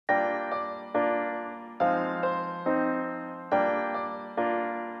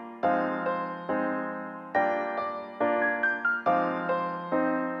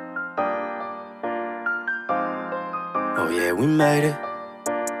yeah, we made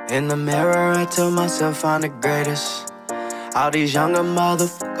it. In the mirror, I tell myself I'm the greatest. All these younger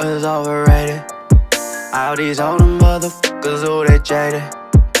motherfuckers overrated. All these older motherfuckers, oh, they jaded.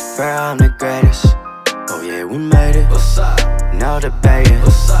 Bro, I'm the greatest. Oh yeah, we made it. What's up? No debating.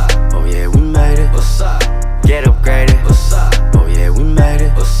 What's up? Oh yeah, we made it. What's up? Get upgraded. What's up? Oh yeah, we made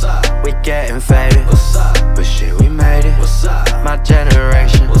it. What's up? We getting faded. What's up? But shit, we made it. What's up? My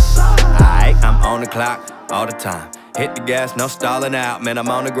generation. What's up? Aight, I'm on the clock all the time. Hit the gas, no stalling out. Man, I'm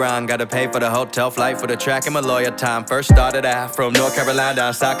on the grind. Gotta pay for the hotel flight, for the track, and my lawyer time. First started out from North Carolina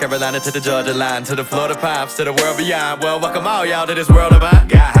down South Carolina to the Georgia line, to the Florida pipes, to the world beyond. Well, welcome all y'all to this world of mine.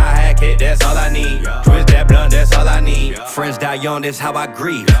 Got hi-hat kit, that's all I need. Twist that blunt, that's all I need. Friends die young, that's how I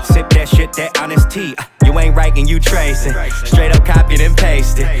grieve. Sip that shit, that honest tea. You ain't writing, you tracing. Straight up copied and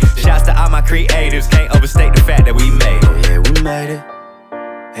pasted. Shouts to all my creatives, can't overstate the fact that we made it. Oh yeah, we made it.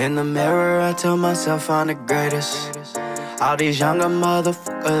 In the mirror, I tell myself I'm the greatest. All these younger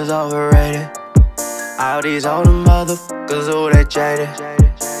motherfuckers overrated. All these older motherfuckers, oh, they jaded.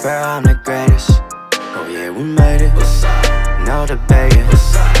 Bro, I'm the greatest. Oh yeah, we made it. What's up? No debating.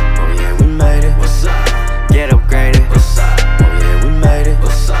 What's up? Oh yeah, we made it. What's up? Get upgraded. What's up? Oh yeah, we made it.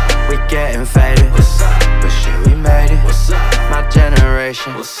 What's up? We getting faded. What's up? But shit, we made it. What's up? My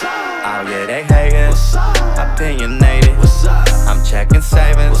generation. What's up? Oh yeah, they hating. What's up? Opinionated. What's up? I'm checking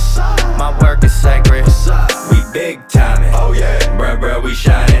savings. What's up? My work is sacred. What's up? We big timing. Oh yeah. Bruh, we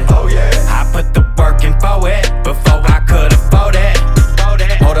shining. Oh yeah. I put the work in for it before I could afford it.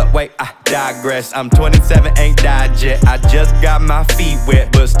 Hold up, wait, I digress. I'm 27, ain't died yet. I just got my feet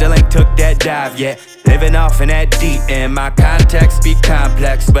wet, but still ain't took that dive yet. Living off in that deep end. My context be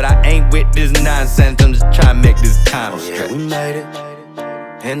complex, but I ain't with this nonsense. I'm just trying to make this time Oh yeah, stretch. we made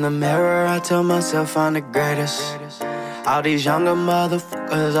it. In the mirror, I tell myself I'm the greatest. All these younger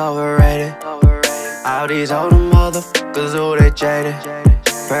motherfuckers overrated. All these older motherfuckers, oh, they jaded.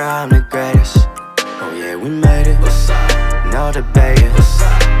 Bro, I'm the greatest. Oh yeah, we made it. What's up? No debating. What's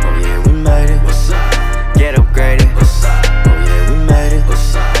up? Oh yeah, we made it. What's up? Get upgraded. What's up? Oh yeah, we made it.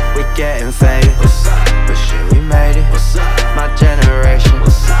 What's up? We getting faded. What's up? But shit, we made it. What's up? My generation.